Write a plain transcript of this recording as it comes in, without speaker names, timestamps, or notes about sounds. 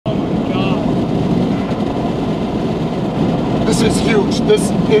This is huge. This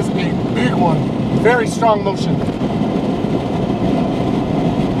is a big one. Very strong motion.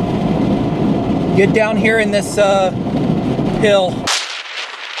 Get down here in this hill.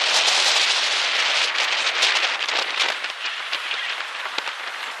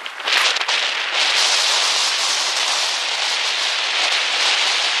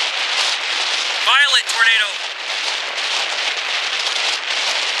 Violet tornado.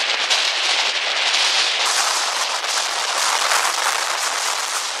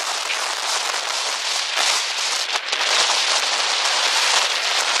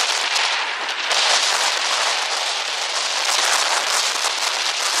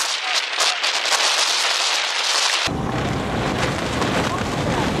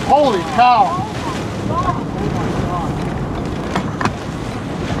 Holy cow.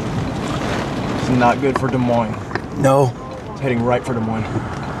 It's not good for Des Moines. No. It's heading right for Des Moines.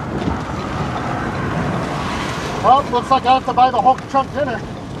 Well, looks like I have to buy the whole truck dinner.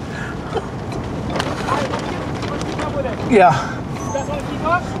 Yeah. You guys want to keep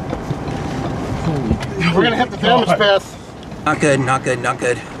us? We're gonna hit the damage path. Not good, not good, not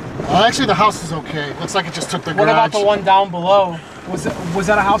good. Actually, the house is okay. Looks like it just took the garage. What about the one down below? Was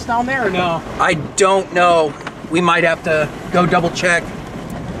that a house down there or no? I don't know. We might have to go double check.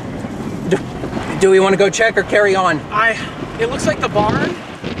 Do we want to go check or carry on? It looks like the barn.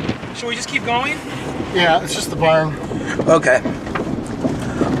 Should we just keep going? Yeah, it's just the barn. Okay.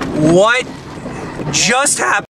 What just happened?